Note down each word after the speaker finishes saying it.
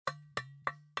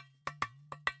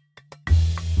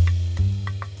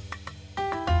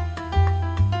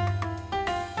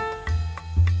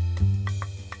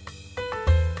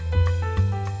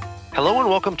Hello and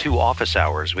welcome to Office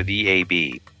Hours with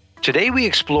EAB. Today we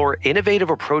explore innovative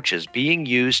approaches being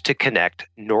used to connect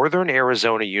Northern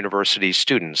Arizona University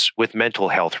students with mental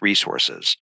health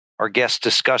resources. Our guests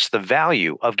discuss the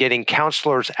value of getting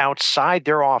counselors outside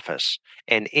their office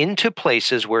and into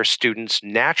places where students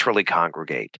naturally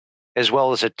congregate, as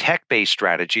well as a tech-based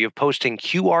strategy of posting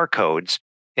QR codes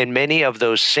in many of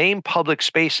those same public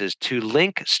spaces to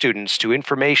link students to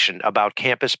information about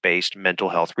campus-based mental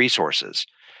health resources.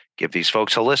 Give these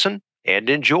folks a listen and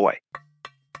enjoy.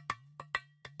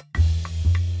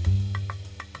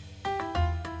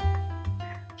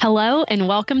 Hello and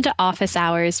welcome to Office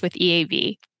Hours with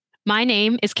EAB. My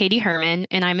name is Katie Herrmann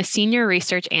and I'm a senior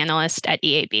research analyst at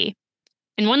EAB.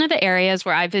 And one of the areas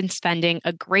where I've been spending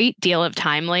a great deal of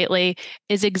time lately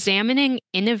is examining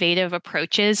innovative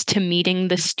approaches to meeting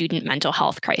the student mental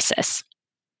health crisis.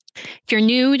 If you're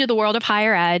new to the world of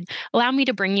higher ed, allow me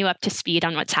to bring you up to speed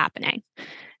on what's happening.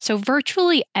 So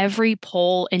virtually every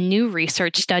poll and new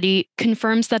research study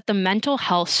confirms that the mental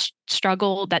health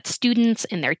struggle that students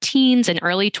in their teens and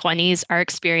early 20s are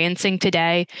experiencing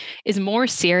today is more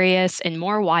serious and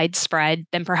more widespread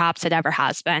than perhaps it ever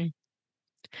has been.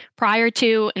 Prior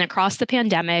to and across the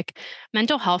pandemic,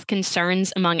 mental health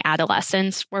concerns among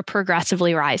adolescents were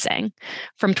progressively rising.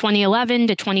 From 2011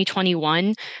 to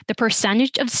 2021, the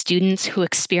percentage of students who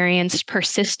experienced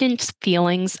persistent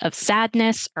feelings of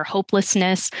sadness or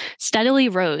hopelessness steadily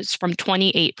rose from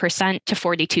 28% to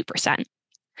 42%.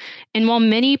 And while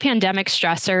many pandemic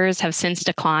stressors have since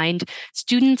declined,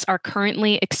 students are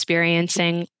currently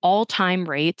experiencing all-time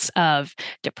rates of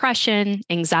depression,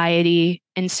 anxiety,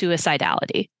 and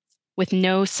suicidality, with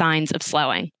no signs of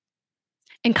slowing.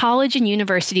 And college and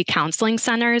university counseling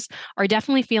centers are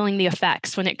definitely feeling the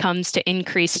effects when it comes to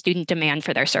increased student demand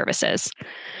for their services.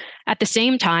 At the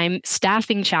same time,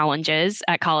 staffing challenges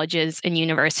at colleges and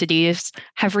universities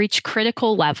have reached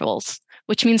critical levels,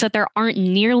 which means that there aren't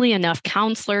nearly enough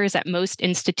counselors at most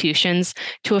institutions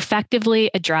to effectively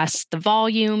address the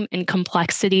volume and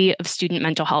complexity of student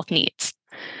mental health needs.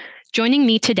 Joining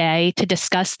me today to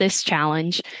discuss this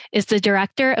challenge is the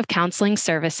Director of Counseling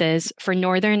Services for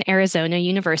Northern Arizona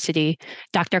University,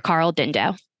 Dr. Carl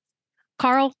Dindo.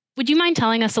 Carl, would you mind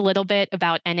telling us a little bit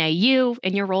about NAU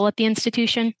and your role at the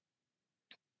institution?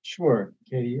 Sure,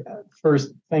 Katie.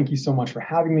 First, thank you so much for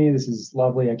having me. This is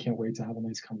lovely. I can't wait to have a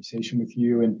nice conversation with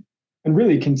you and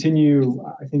really continue,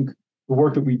 I think, the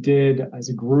work that we did as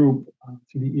a group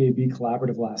through the EAB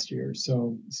Collaborative last year.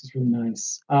 So this is really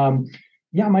nice.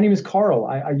 My name is Carl.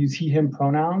 I use he, him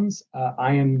pronouns.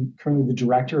 I am currently the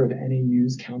director of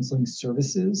NAU's Counseling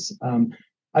Services.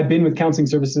 I've been with Counseling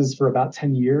Services for about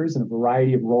 10 years in a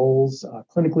variety of roles,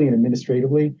 clinically and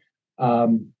administratively.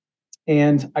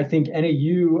 And I think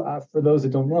NAU, for those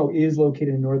that don't know, is located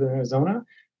in Northern Arizona.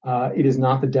 It is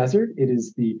not the desert. It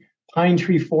is the pine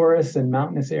tree forests and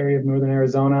mountainous area of Northern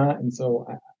Arizona. And so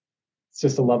it's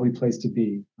just a lovely place to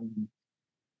be.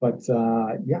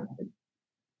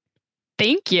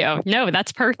 Thank you. No,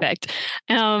 that's perfect.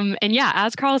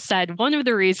 As Carl said, one of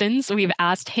the reasons we've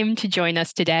asked him to join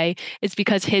us today is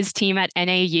because his team at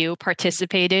NAU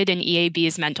participated in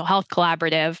EAB's Mental Health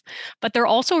Collaborative, but they're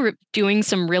also doing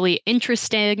some really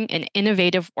interesting and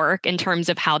innovative work in terms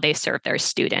of how they serve their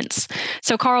students.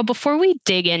 So Carl, before we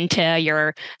dig into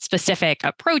your specific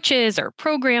approaches or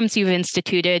programs you've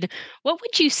instituted, what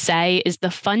would you say is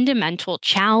the fundamental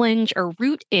challenge or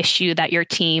root issue that your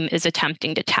team is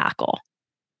attempting to tackle?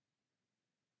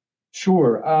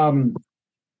 Sure.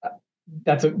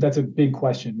 That's a big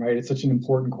question, right? It's such an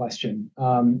important question.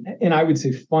 And I would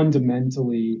say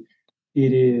fundamentally,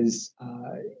 it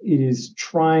is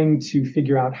trying to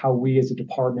figure out how we as a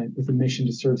department with a mission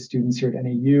to serve students here at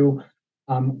NAU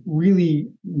really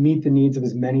meet the needs of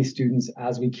as many students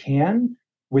as we can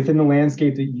within the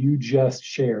landscape that you just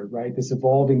shared, right? This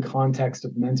evolving context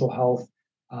of mental health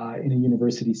in a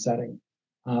university setting.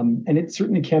 And it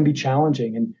certainly can be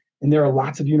challenging. And there are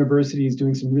lots of universities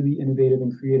doing some really innovative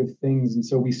and creative things. And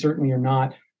so we certainly are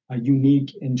not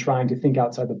unique in trying to think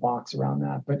outside the box around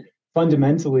that. But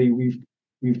fundamentally,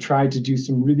 we've tried to do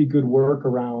some really good work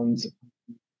around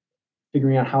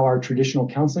figuring out how our traditional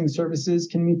counseling services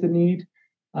can meet the need,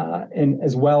 and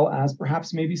as well as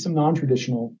perhaps maybe some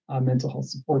non-traditional mental health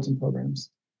supports and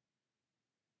programs.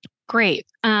 Great.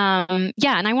 And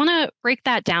I want to break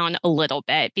that down a little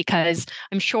bit because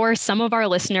I'm sure some of our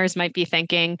listeners might be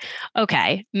thinking,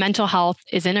 okay, mental health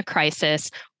is in a crisis.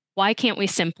 Why can't we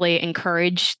simply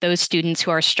encourage those students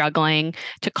who are struggling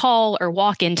to call or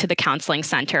walk into the counseling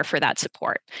center for that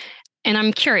support? And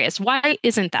I'm curious, why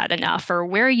isn't that enough? Or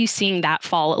where are you seeing that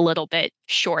fall a little bit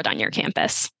short on your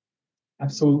campus?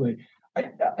 Absolutely.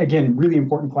 Again, really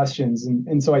important questions.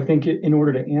 And so I think in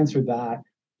order to answer that,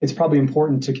 it's probably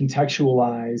important to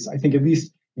contextualize, I think, at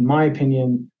least in my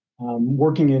opinion,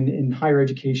 working in higher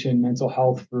education, mental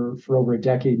health for over a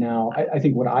decade now, I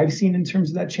think what I've seen in terms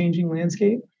of that changing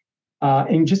landscape,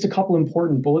 and just a couple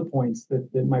important bullet points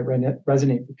that might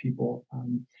resonate with people.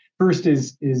 First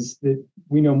is that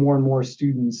we know more and more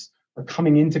students are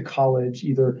coming into college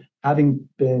either having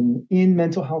been in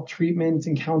mental health treatment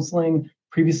and counseling,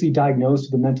 previously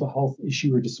diagnosed with a mental health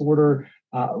issue or disorder,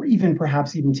 or even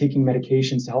perhaps even taking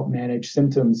medications to help manage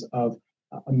symptoms of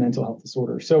a mental health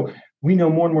disorder. So we know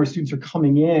more and more students are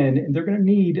coming in, and they're going to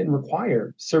need and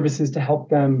require services to help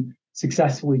them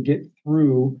successfully get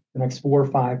through the next 4 or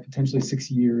 5, potentially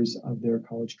 6 years of their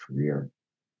college career.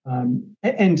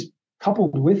 And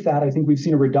coupled with that, I think we've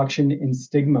seen a reduction in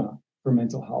stigma for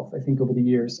mental health, I think, over the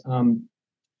years.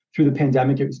 Through the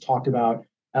pandemic, it was talked about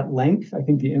at length. I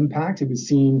think the impact, it was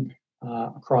seen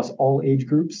across all age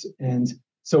groups. And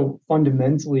so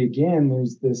fundamentally, again,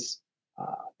 there's this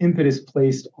impetus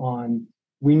placed on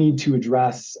we need to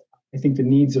address, I think, the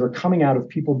needs that are coming out of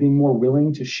people being more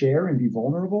willing to share and be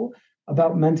vulnerable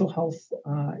about mental health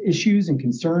issues and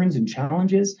concerns and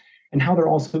challenges, and how they're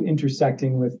also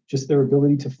intersecting with just their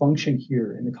ability to function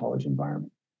here in the college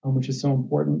environment, which is so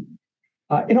important.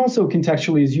 And also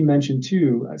contextually, as you mentioned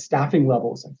too, staffing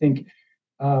levels. I think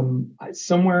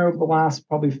somewhere over the last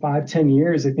probably 5-10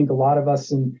 years, I think a lot of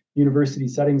us in university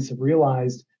settings have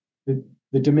realized that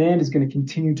the demand is going to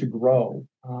continue to grow.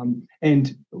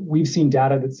 And we've seen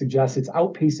data that suggests it's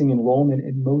outpacing enrollment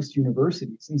at most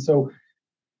universities. And so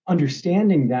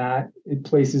understanding that, it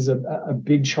places a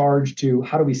big charge to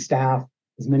how do we staff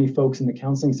as many folks in the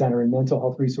counseling center and mental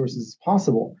health resources as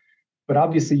possible. But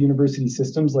obviously university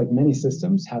systems, like many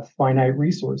systems, have finite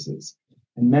resources,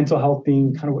 and mental health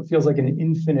being kind of what feels like an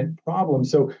infinite problem.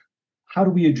 So how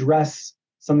do we address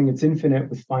something that's infinite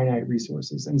with finite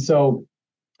resources? And so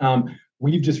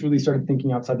we've just really started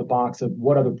thinking outside the box of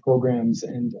what other programs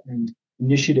and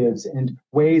initiatives and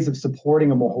ways of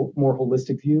supporting a more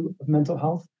holistic view of mental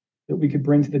health that we could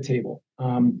bring to the table.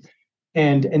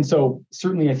 And so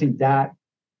certainly I think that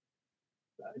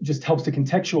just helps to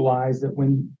contextualize that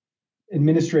when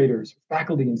administrators,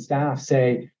 faculty, and staff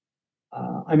say,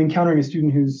 I'm encountering a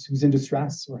student who's in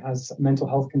distress or has a mental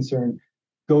health concern,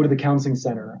 go to the counseling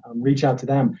center, reach out to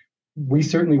them. We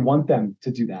certainly want them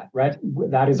to do that, right?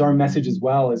 That is our message as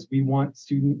well, as we want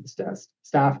students,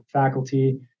 staff,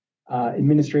 faculty,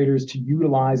 administrators to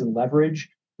utilize and leverage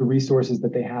the resources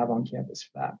that they have on campus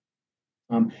for that.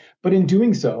 But in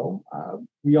doing so,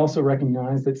 we also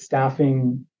recognize that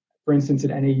staffing, for instance, at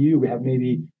NAU, we have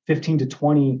maybe 15 to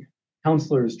 20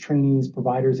 counselors, trainees,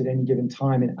 providers at any given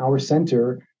time in our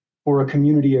center for a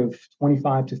community of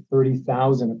 25 to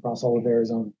 30,000 across all of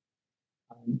Arizona.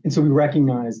 And so we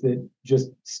recognize that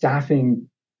just staffing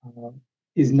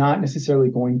is not necessarily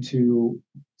going to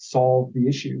solve the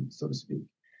issue, so to speak.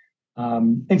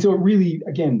 And so it really,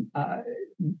 again,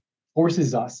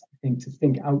 forces us, I think, to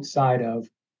think outside of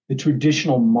the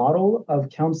traditional model of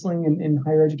counseling in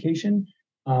higher education,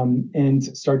 and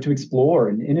start to explore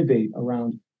and innovate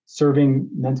around serving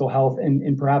mental health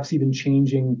and perhaps even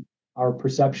changing our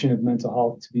perception of mental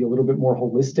health to be a little bit more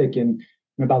holistic and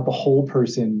about the whole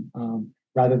person,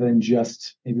 rather than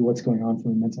just maybe what's going on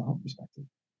from a mental health perspective.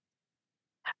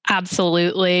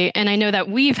 Absolutely. And I know that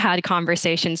we've had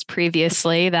conversations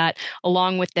previously that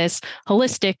along with this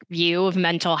holistic view of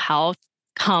mental health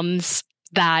comes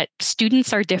that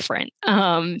students are different.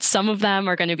 Some of them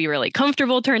are going to be really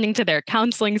comfortable turning to their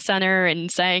counseling center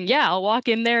and saying, yeah, I'll walk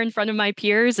in there in front of my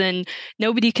peers and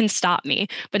nobody can stop me.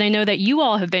 But I know that you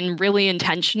all have been really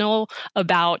intentional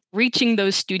about reaching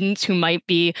those students who might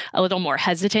be a little more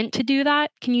hesitant to do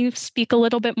that. Can you speak a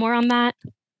little bit more on that?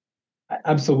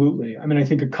 Absolutely. I mean, I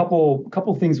think a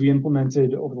couple things we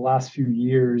implemented over the last few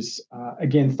years,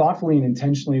 again, thoughtfully and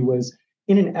intentionally, was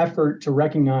in an effort to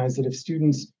recognize that if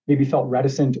students maybe felt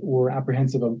reticent or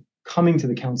apprehensive of coming to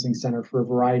the counseling center for a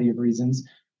variety of reasons,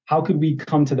 how could we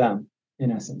come to them, in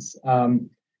essence? And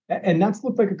that's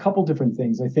looked like a couple different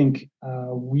things. I think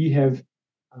we have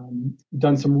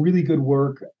done some really good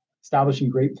work establishing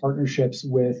great partnerships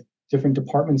with different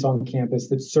departments on campus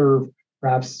that serve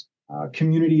perhaps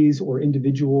communities or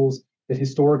individuals that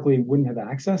historically wouldn't have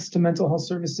access to mental health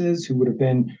services, who would have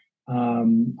been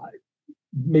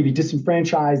maybe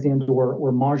disenfranchised and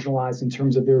or marginalized in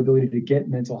terms of their ability to get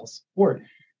mental health support.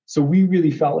 So we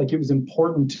really felt like it was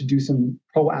important to do some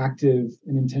proactive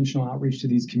and intentional outreach to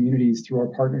these communities through our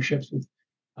partnerships with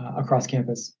across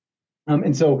campus.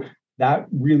 And so that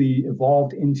really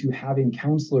evolved into having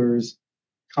counselors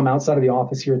come outside of the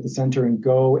office here at the center and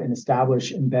go and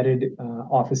establish embedded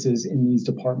offices in these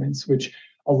departments, which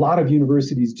a lot of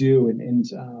universities do, and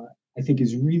I think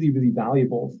is really, really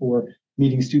valuable for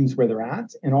meeting students where they're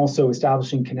at, and also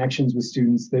establishing connections with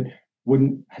students that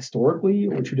wouldn't historically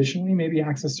or traditionally maybe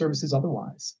access services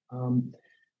otherwise.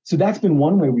 So that's been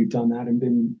one way we've done that and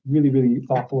been really, really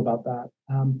thoughtful about that.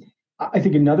 I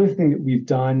think another thing that we've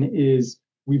done is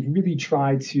we've really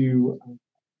tried to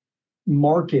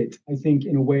market, I think,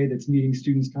 in a way that's meeting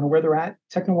students kind of where they're at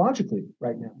technologically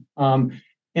right now.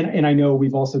 And I know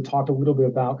we've also talked a little bit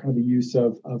about kind of the use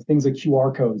of things like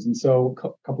QR codes. And so a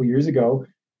couple of years ago,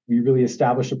 we really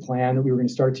established a plan that we were going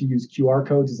to start to use QR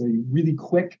codes as a really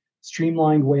quick,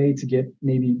 streamlined way to get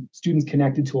maybe students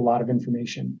connected to a lot of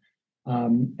information.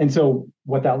 And so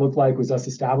what that looked like was us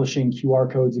establishing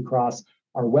QR codes across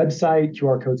our website,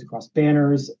 QR codes across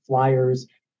banners, flyers.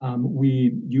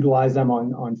 We utilize them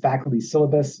on faculty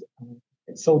syllabi,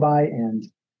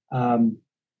 and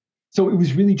so it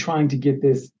was really trying to get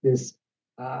this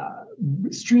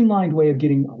streamlined way of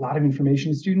getting a lot of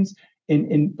information to students,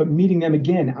 but meeting them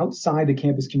again outside the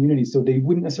campus community, so they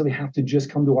wouldn't necessarily have to just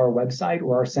come to our website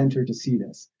or our center to see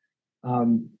this.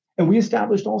 And we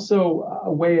established also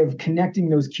a way of connecting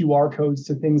those QR codes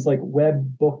to things like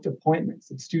web booked appointments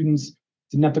that students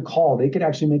didn't have to call. They could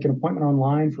actually make an appointment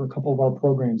online for a couple of our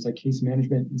programs like case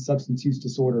management and substance use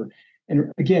disorder.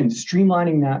 And again,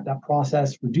 streamlining that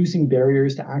process, reducing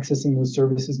barriers to accessing those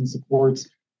services and supports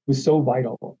was so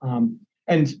vital.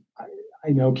 And I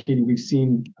know, Katie, we've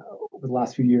seen over the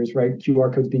last few years, right,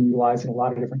 QR codes being utilized in a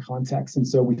lot of different contexts. And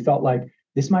so we felt like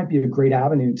this might be a great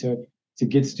avenue to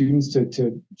get students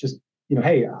to just,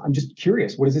 hey, I'm just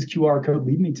curious, what does this QR code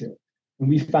lead me to? And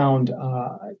we found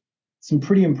some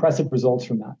pretty impressive results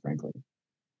from that, frankly.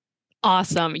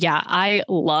 Awesome. Yeah, I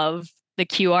love the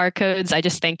QR codes. I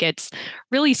just think it's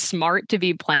really smart to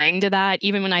be playing to that.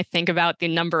 Even when I think about the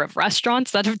number of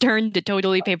restaurants that have turned to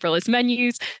totally paperless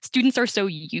menus, students are so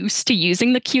used to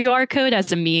using the QR code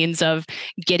as a means of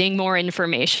getting more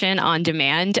information on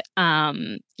demand.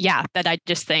 That I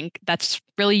just think that's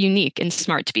really unique and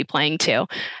smart to be playing to.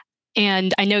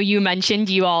 And I know you mentioned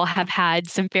you all have had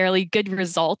some fairly good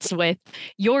results with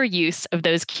your use of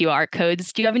those QR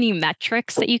codes. Do you have any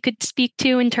metrics that you could speak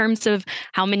to in terms of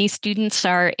how many students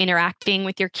are interacting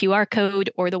with your QR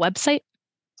code or the website?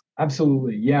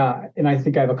 Absolutely. Yeah. And I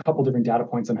think I have a couple different data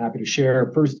points I'm happy to share.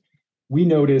 First, we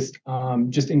noticed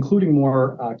just including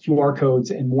more QR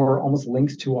codes and more almost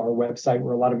links to our website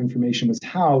where a lot of information was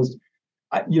housed.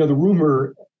 The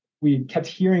rumor we kept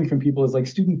hearing from people is like,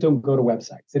 students don't go to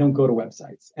websites. They don't go to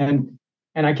websites. And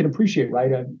I can appreciate,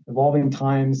 right? Evolving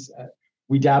times,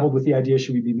 we dabbled with the idea,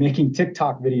 should we be making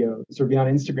TikTok videos or be on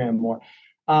Instagram more?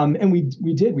 And we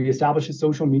did. We established a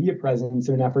social media presence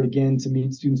in an effort, again, to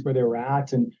meet students where they were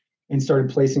at, and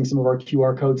started placing some of our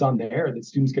QR codes on there that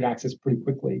students could access pretty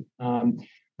quickly.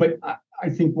 But I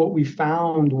think what we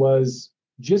found was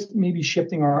just maybe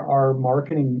shifting our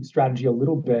marketing strategy a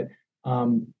little bit,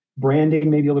 branding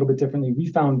maybe a little bit differently. We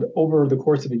found over the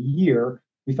course of a year,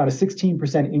 we found a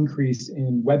 16% increase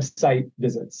in website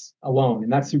visits alone,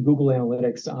 and that's through Google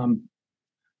Analytics.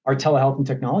 Our telehealth and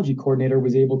technology coordinator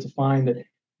was able to find that,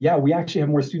 yeah, we actually have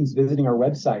more students visiting our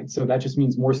website. So that just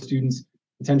means more students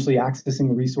potentially accessing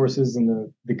the resources and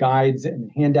the guides and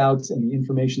the handouts and the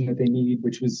information that they need,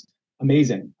 which was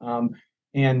amazing.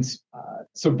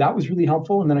 So that was really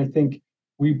helpful. And then I think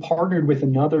we partnered with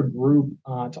another group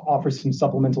to offer some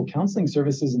supplemental counseling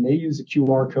services, and they use a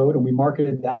QR code, and we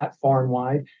marketed that far and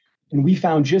wide. And we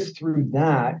found just through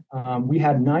that, we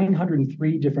had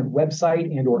 903 different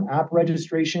website and or app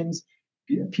registrations,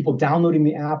 people downloading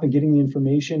the app and getting the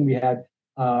information. We had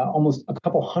almost a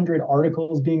couple hundred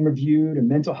articles being reviewed and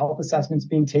mental health assessments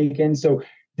being taken. So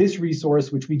this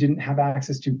resource, which we didn't have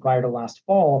access to prior to last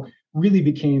fall, really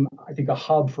became, I think, a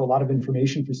hub for a lot of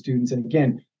information for students. And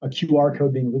again, a QR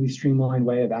code being a really streamlined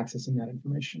way of accessing that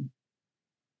information.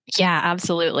 Yeah,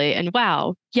 absolutely. And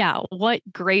wow, yeah, what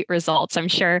great results. I'm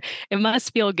sure it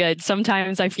must feel good.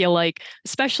 Sometimes I feel like,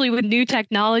 especially with new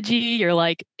technology, you're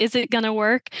like, is it going to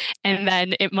work? And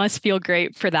then it must feel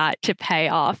great for that to pay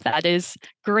off. That is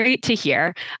great to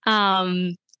hear.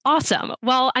 Awesome.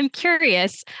 Well, I'm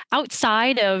curious,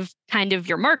 outside of kind of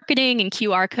your marketing and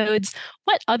QR codes,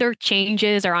 what other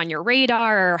changes are on your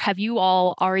radar or have you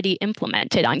all already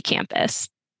implemented on campus?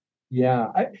 Yeah,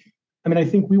 I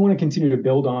think we want to continue to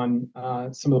build on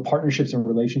some of the partnerships and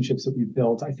relationships that we've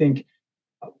built. I think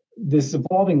this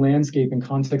evolving landscape in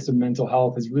context of mental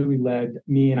health has really led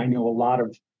me, and I know a lot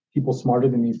of people smarter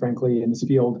than me, frankly, in this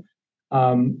field,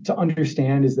 to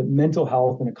understand is that mental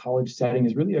health in a college setting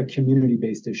is really a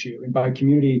community-based issue. And by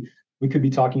community, We could be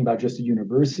talking about just a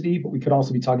university, but we could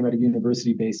also be talking about a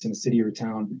university based in a city or a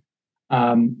town.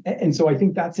 And so I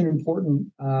think that's an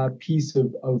important piece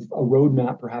of a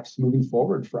roadmap, perhaps moving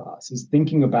forward for us, is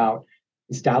thinking about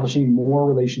establishing more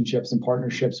relationships and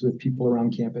partnerships with people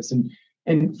around campus,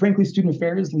 and frankly, student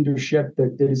affairs leadership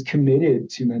that is committed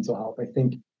to mental health. I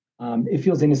think it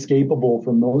feels inescapable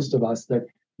for most of us that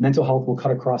mental health will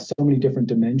cut across so many different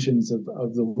dimensions of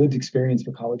the lived experience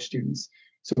for college students.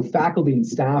 So faculty and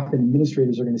staff and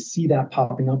administrators are going to see that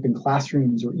popping up in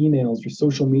classrooms or emails or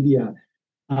social media.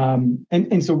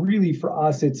 And so really for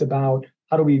us, it's about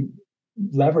how do we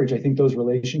leverage, I think, those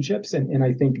relationships. And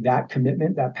I think that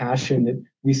commitment, that passion that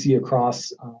we see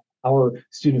across our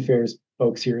student affairs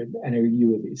folks here at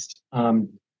NAU at least.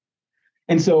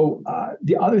 And so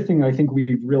the other thing I think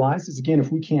we've realized is, again,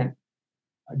 if we can't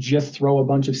just throw a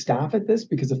bunch of staff at this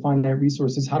because of finite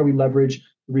resources, how do we leverage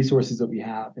the resources that we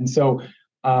have? And so,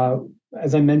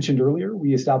 as I mentioned earlier,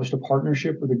 we established a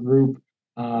partnership with a group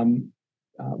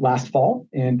last fall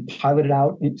and piloted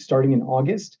out starting in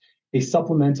August, a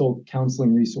supplemental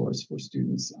counseling resource for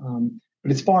students.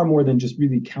 But it's far more than just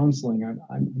really counseling.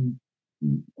 I'm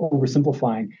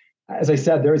oversimplifying. As I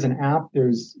said, there's an app,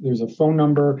 there's a phone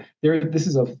number. This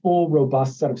is a full,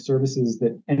 robust set of services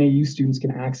that NAU students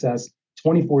can access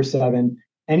 24/7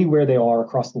 anywhere they are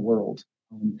across the world.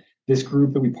 This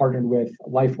group that we partnered with,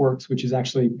 LifeWorks, which is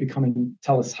actually becoming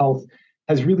TELUS Health,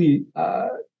 has really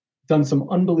done some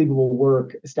unbelievable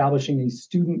work establishing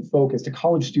a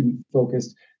college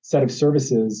student-focused set of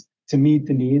services to meet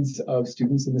the needs of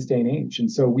students in this day and age. And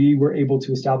so we were able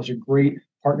to establish a great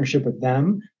partnership with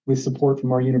them with support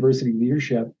from our university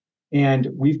leadership. And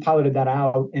we've piloted that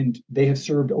out, and they have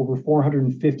served over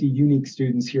 450 unique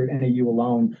students here at NAU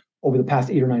alone over the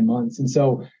past 8 or 9 months. And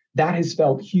so that has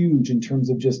felt huge in terms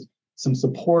of just some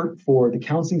support for the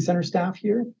counseling center staff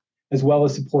here, as well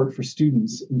as support for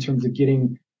students in terms of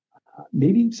getting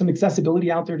maybe some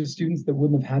accessibility out there to students that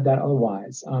wouldn't have had that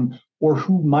otherwise, or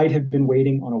who might have been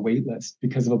waiting on a wait list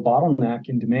because of a bottleneck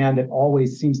in demand that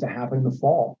always seems to happen in the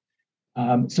fall.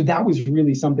 So that was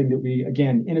really something that we,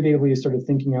 again, innovatively started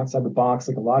thinking outside the box,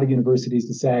 like a lot of universities,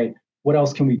 to say, what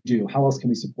else can we do? How else can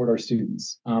we support our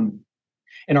students?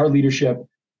 And our leadership,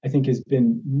 I think, has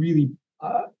been really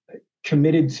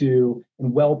committed to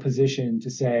and well positioned to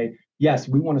say, yes,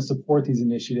 we want to support these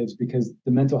initiatives because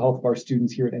the mental health of our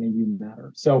students here at NAU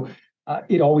matter. So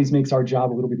it always makes our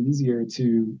job a little bit easier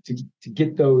to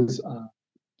get those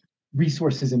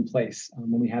resources in place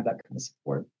when we have that kind of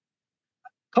support.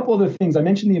 A couple other things. I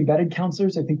mentioned the embedded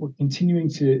counselors. I think we're continuing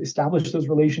to establish those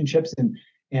relationships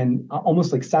and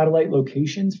almost like satellite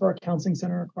locations for our counseling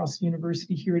center across the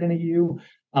university here at NAU.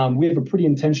 We have a pretty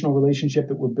intentional relationship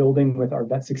that we're building with our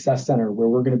Vet Success Center, where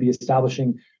we're going to be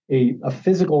establishing a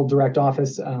physical direct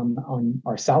office on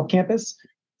our South Campus.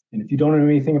 And if you don't know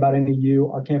anything about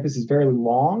NAU, our campus is very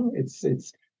long. It's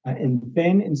and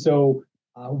thin, and so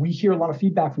we hear a lot of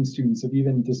feedback from students of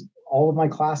even just all of my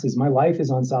classes. My life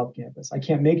is on South Campus. I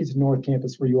can't make it to North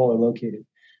Campus where you all are located.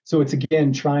 So it's,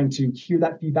 again, trying to hear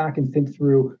that feedback and think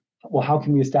through, well, how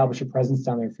can we establish a presence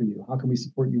down there for you? How can we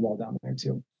support you all down there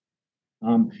too?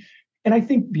 And I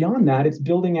think beyond that, it's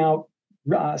building out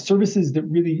services that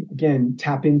really, again,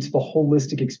 tap into the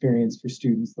holistic experience for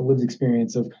students, the lived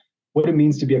experience of what it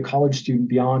means to be a college student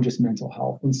beyond just mental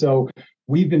health. And so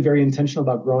we've been very intentional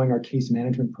about growing our case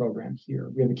management program here.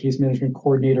 We have a case management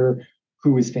coordinator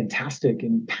who is fantastic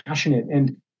and passionate,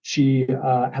 and she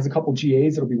has a couple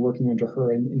GAs that'll be working under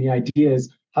her. And the idea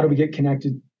is, how do we get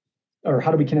connected, or how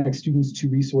do we connect students to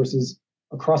resources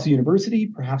across the university,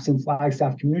 perhaps in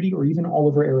Flagstaff community, or even all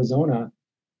over Arizona,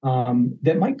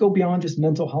 that might go beyond just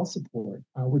mental health support.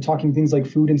 We're talking things like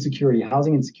food insecurity,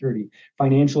 housing insecurity,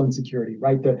 financial insecurity,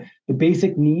 right? The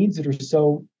basic needs that are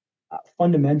so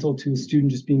fundamental to a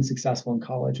student just being successful in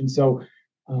college. And so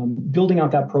building out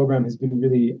that program has been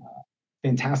really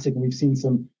fantastic. And we've seen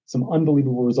some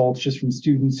unbelievable results just from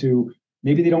students who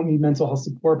maybe they don't need mental health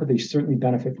support, but they certainly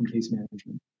benefit from case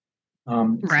management.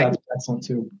 So that's excellent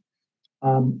too.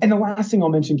 And the last thing I'll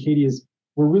mention, Katie, is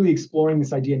we're really exploring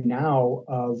this idea now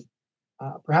of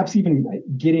perhaps even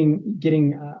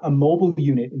getting a mobile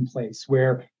unit in place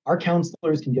where our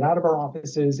counselors can get out of our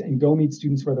offices and go meet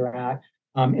students where they're at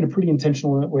in a pretty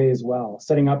intentional way as well,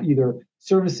 setting up either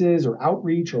services or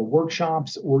outreach or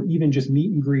workshops, or even just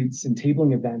meet and greets and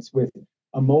tabling events with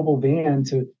a mobile van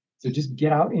to just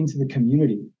get out into the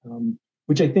community,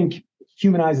 which I think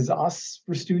humanizes us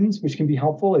for students, which can be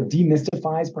helpful. It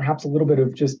demystifies perhaps a little bit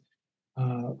of just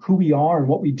who we are and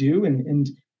what we do. And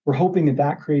we're hoping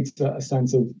that creates a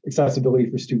sense of accessibility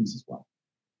for students as well.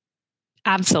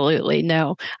 Absolutely.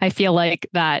 No, I feel like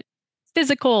that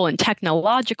physical and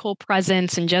technological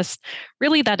presence and just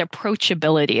really that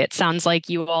approachability. It sounds like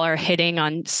you all are hitting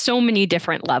on so many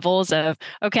different levels of,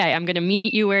 okay, I'm going to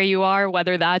meet you where you are,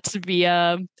 whether that's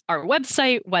via our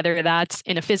website, whether that's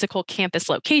in a physical campus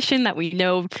location that we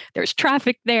know there's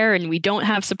traffic there and we don't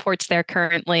have supports there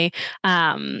currently.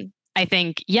 I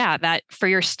think, yeah, that for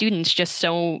your students just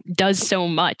does so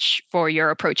much for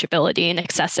your approachability and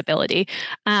accessibility.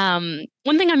 One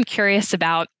thing I'm curious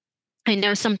about, I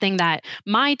know something that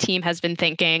my team has been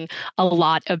thinking a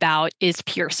lot about is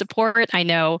peer support. I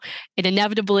know it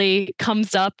inevitably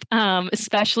comes up,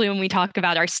 especially when we talk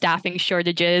about our staffing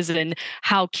shortages and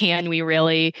how can we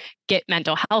really get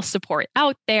mental health support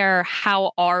out there?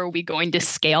 How are we going to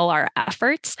scale our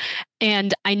efforts?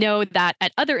 And I know that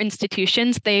at other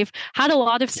institutions, they've had a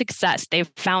lot of success.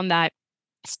 They've found that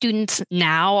students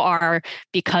now are,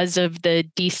 because of the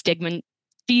destigmatized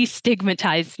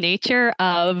nature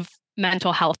of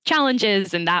mental health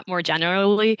challenges and that more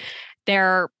generally,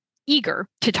 they're eager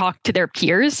to talk to their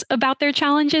peers about their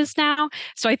challenges now.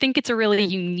 So I think it's a really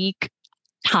unique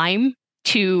time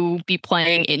to be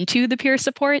playing into the peer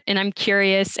support. And I'm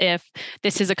curious if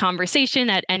this is a conversation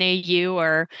at NAU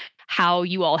or how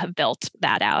you all have built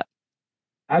that out.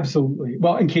 Absolutely.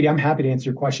 Well, and Katie, I'm happy to answer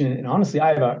your question. And honestly,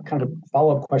 I have a kind of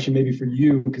follow-up question maybe for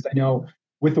you, because I know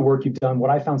with the work you've done, what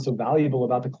I found so valuable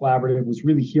about the collaborative was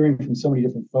really hearing from so many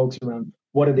different folks around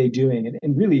what are they doing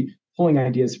and really pulling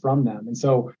ideas from them. And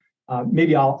so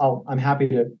maybe I'm happy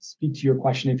to speak to your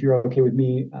question if you're okay with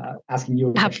me asking you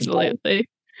a question. Absolutely.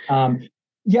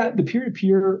 Yeah, the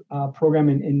peer-to-peer program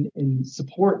and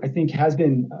support, I think, has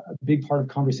been a big part of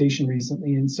conversation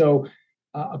recently. And so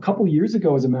a couple of years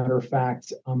ago, as a matter of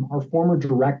fact, our former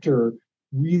director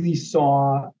really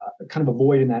saw kind of a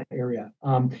void in that area.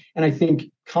 And I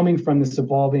think coming from this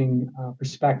evolving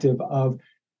perspective of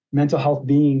mental health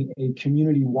being a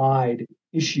community-wide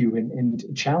issue and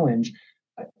challenge,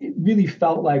 it really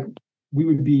felt like we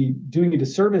would be doing a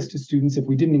disservice to students if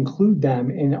we didn't include them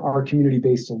in our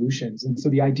community-based solutions. And so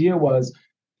the idea was,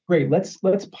 great, let's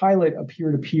pilot a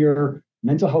peer-to-peer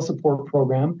mental health support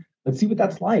program. Let's see what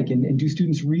that's like, and do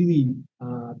students really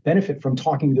benefit from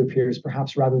talking to their peers,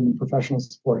 perhaps rather than professional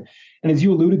support? And as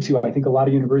you alluded to, I think a lot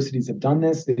of universities have done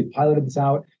this. They've piloted this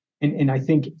out, and I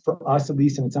think for us at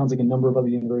least, and it sounds like a number of other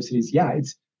universities, yeah,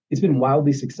 it's been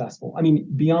wildly successful. I mean,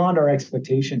 beyond our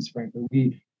expectations,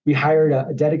 frankly. We hired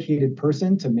a dedicated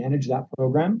person to manage that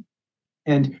program,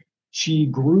 and she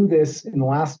grew this in the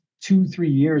last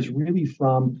 2-3 years, really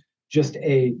from just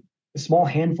a small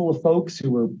handful of folks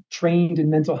who were trained in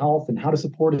mental health and how to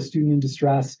support a student in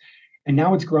distress. And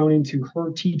now it's grown into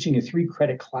her teaching a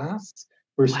 3-credit class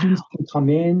where students can come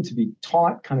in to be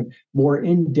taught kind of more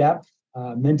in-depth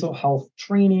mental health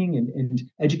training and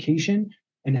education,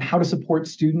 and how to support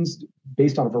students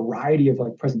based on a variety of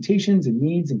like presentations and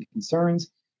needs and concerns.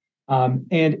 And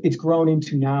it's grown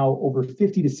into now over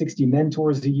 50 to 60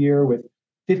 mentors a year with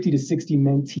 50 to 60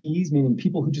 mentees, meaning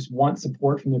people who just want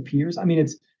support from their peers. I mean,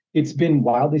 it's been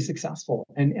wildly successful.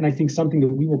 And I think something that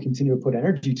we will continue to put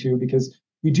energy to, because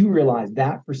we do realize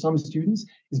that for some students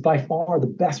is by far the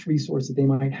best resource that they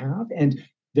might have and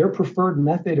their preferred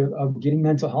method of getting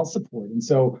mental health support. And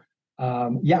so,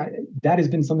 yeah, that has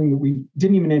been something that we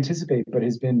didn't even anticipate, but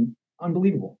has been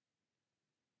unbelievable.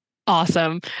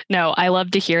 Awesome. No, I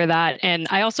love to hear that. And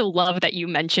I also love that you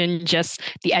mentioned just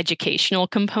the educational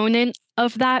component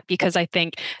of that, because I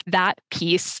think that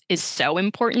piece is so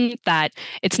important, that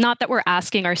it's not that we're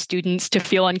asking our students to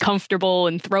feel uncomfortable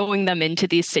and throwing them into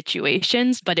these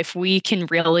situations, but if we can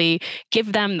really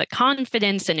give them the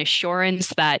confidence and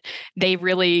assurance that they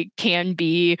really can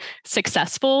be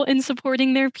successful in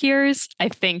supporting their peers, I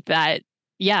think that,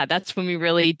 yeah, that's when we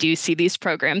really do see these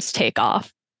programs take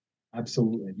off.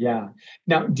 Absolutely. Yeah.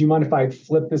 Now, do you mind if I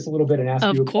flip this a little bit and ask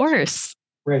you? Of course.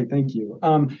 Great. Thank you.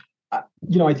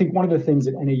 I think one of the things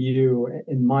that NAU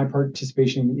in my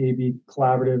participation in the AB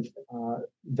collaborative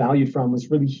valued from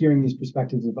was really hearing these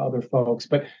perspectives of other folks.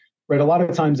 But right, a lot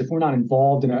of times if we're not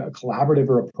involved in a collaborative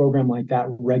or a program like that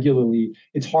regularly,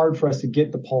 it's hard for us to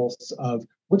get the pulse of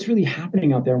what's really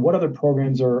happening out there and what other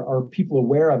programs are people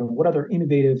aware of and what other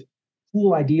innovative,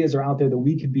 cool ideas are out there that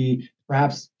we could be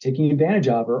perhaps taking advantage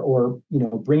of or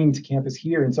bringing to campus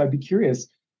here. And so I'd be curious,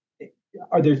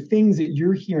 are there things that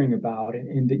you're hearing about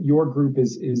and that your group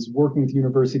is working with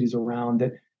universities around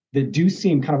that do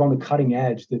seem kind of on the cutting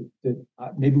edge that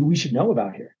maybe we should know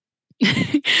about here?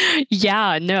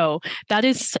 Yeah, no, that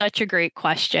is such a great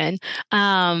question.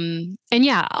 And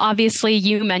yeah, obviously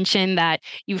you mentioned that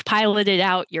you've piloted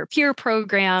out your peer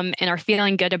program and are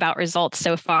feeling good about results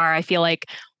so far. I feel like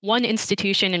one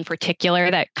institution in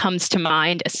particular that comes to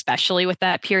mind, especially with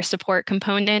that peer support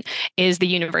component, is the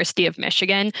University of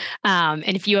Michigan.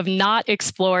 And if you have not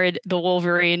explored the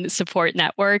Wolverine Support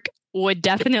Network, would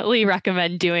definitely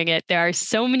recommend doing it. There are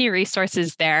so many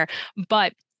resources there,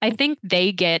 but I think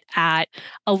they get at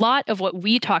a lot of what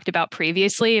we talked about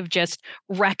previously of just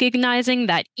recognizing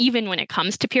that even when it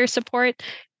comes to peer support,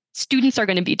 students are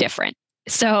going to be different.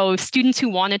 So students who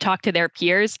want to talk to their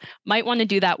peers might want to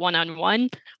do that one-on-one,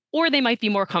 or they might be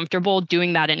more comfortable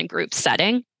doing that in a group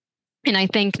setting. And I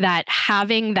think that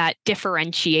having that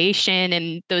differentiation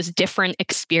and those different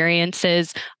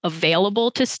experiences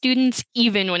available to students,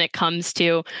 even when it comes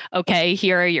to, okay,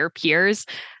 here are your peers,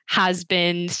 has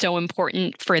been so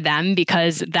important for them,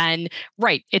 because then,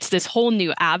 right, it's this whole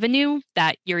new avenue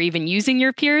that you're even using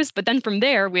your peers. But then from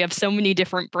there, we have so many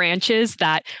different branches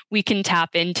that we can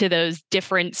tap into those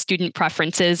different student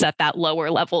preferences at that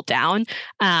lower level down.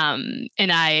 And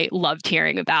I loved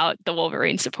hearing about the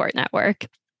Wolverine Support Network.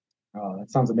 Oh,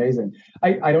 that sounds amazing.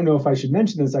 I don't know if I should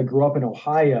mention this. I grew up in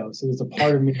Ohio, so there's a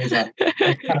part of me as a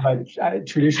kind of a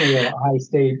traditionally a Ohio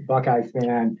State Buckeye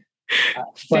fan.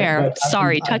 Fair. But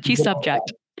Sorry, touchy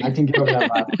subject. I can get over that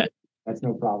last. That's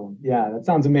no problem. Yeah, that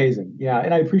sounds amazing. Yeah,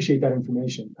 and I appreciate that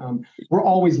information. We're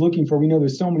always looking for, we know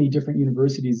there's so many different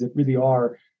universities that really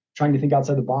are trying to think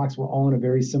outside the box. We're all in a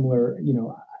very similar,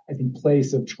 I think,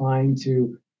 place of trying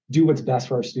to do what's best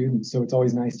for our students. So it's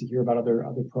always nice to hear about other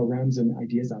programs and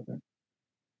ideas out there.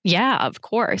 Yeah, of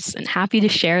course, and happy to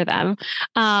share them.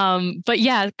 But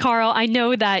yeah, Carl, I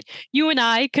know that you and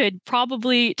I could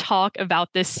probably talk about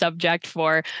this subject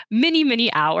for many,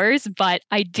 many hours, but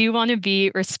I do want to be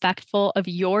respectful of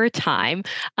your time.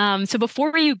 So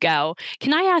before you go,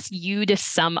 can I ask you to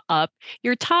sum up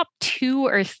your top 2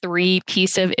 or 3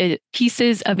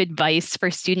 pieces of advice for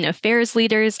student affairs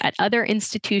leaders at other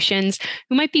institutions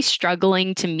who might be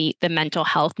struggling to meet the mental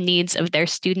health needs of their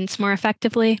students more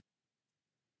effectively?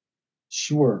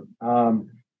 Sure.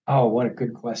 Oh, what a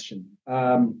good question.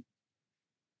 Yeah,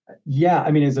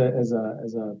 I mean, as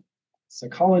a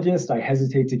psychologist, I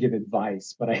hesitate to give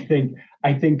advice, but I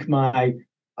think my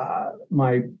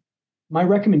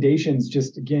recommendations,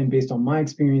 just again based on my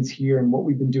experience here and what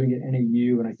we've been doing at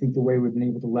NAU, and I think the way we've been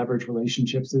able to leverage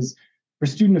relationships is for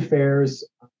student affairs,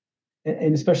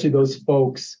 and especially those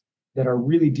folks that are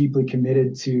really deeply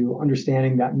committed to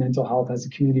understanding that mental health as a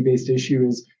community-based issue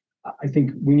is. I think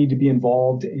we need to be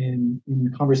involved in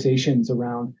conversations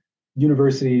around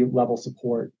university level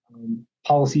support,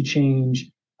 policy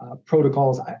change,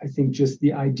 protocols. I think just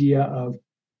the idea of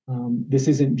this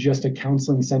isn't just a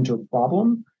counseling center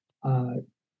problem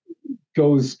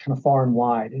goes kind of far and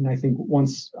wide. And I think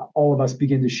once all of us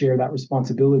begin to share that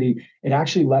responsibility, it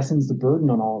actually lessens the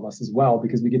burden on all of us as well,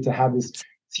 because we get to have this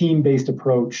team-based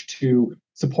approach to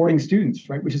supporting students,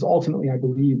 right? Which is ultimately, I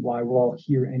believe, why we're all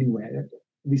here anyway.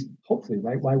 At least hopefully,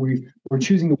 right? Why we're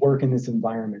choosing to work in this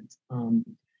environment. And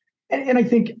I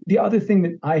think the other thing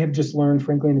that I have just learned,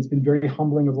 frankly, and it's been very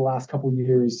humbling over the last couple of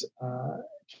years,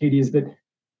 Katie, is that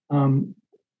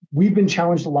we've been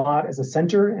challenged a lot as a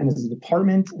center and as a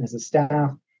department and as a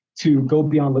staff to go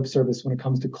beyond lip service when it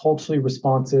comes to culturally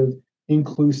responsive,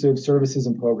 inclusive services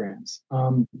and programs.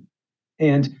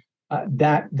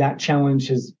 That challenge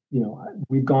has,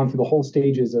 we've gone through the whole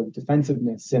stages of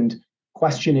defensiveness and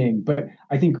questioning, but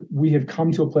I think we have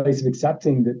come to a place of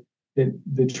accepting that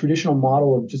the traditional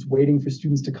model of just waiting for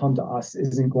students to come to us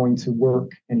isn't going to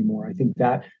work anymore. I think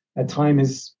that time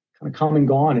has kind of come and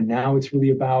gone, and now it's really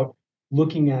about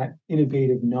looking at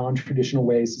innovative, non-traditional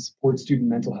ways to support student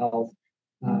mental health.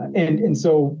 And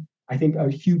so I think a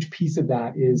huge piece of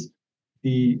that is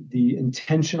the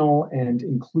intentional and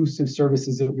inclusive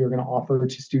services that we are going to offer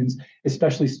to students,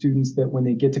 especially students that when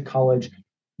they get to college,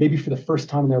 maybe for the first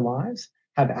time in their lives,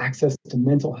 have access to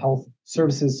mental health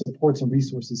services, supports and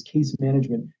resources, case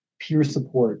management, peer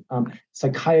support,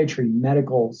 psychiatry,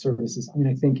 medical services. I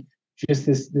mean, I think just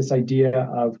this idea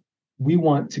of we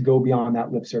want to go beyond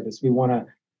that lip service. We want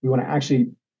to actually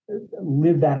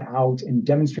live that out and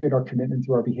demonstrate our commitment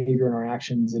through our behavior and our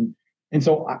actions. And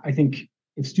so I think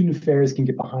if student affairs can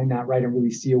get behind that, right, and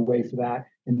really see a way for that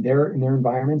in their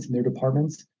environments and their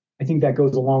departments, I think that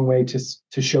goes a long way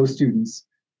to show students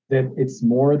that it's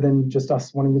more than just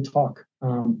us wanting to talk,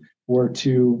 or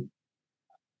to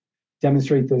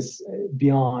demonstrate this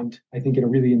beyond, I think, in a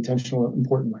really intentional,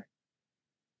 important way.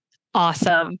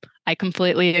 Awesome. I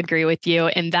completely agree with you.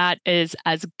 And that is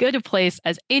as good a place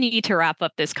as any to wrap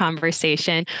up this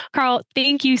conversation. Carl,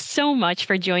 thank you so much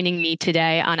for joining me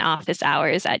today on Office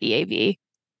Hours at EAB.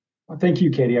 Well, thank you,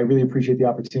 Katie. I really appreciate the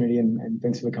opportunity, and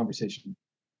thanks for the conversation.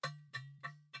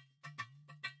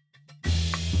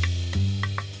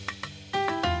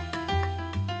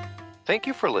 Thank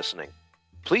you for listening.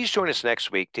 Please join us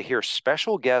next week to hear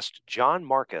special guest John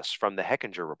Marcus from the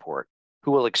Hechinger Report,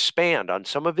 who will expand on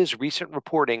some of his recent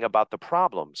reporting about the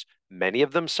problems, many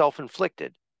of them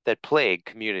self-inflicted, that plague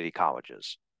community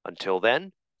colleges. Until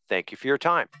then, thank you for your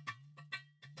time.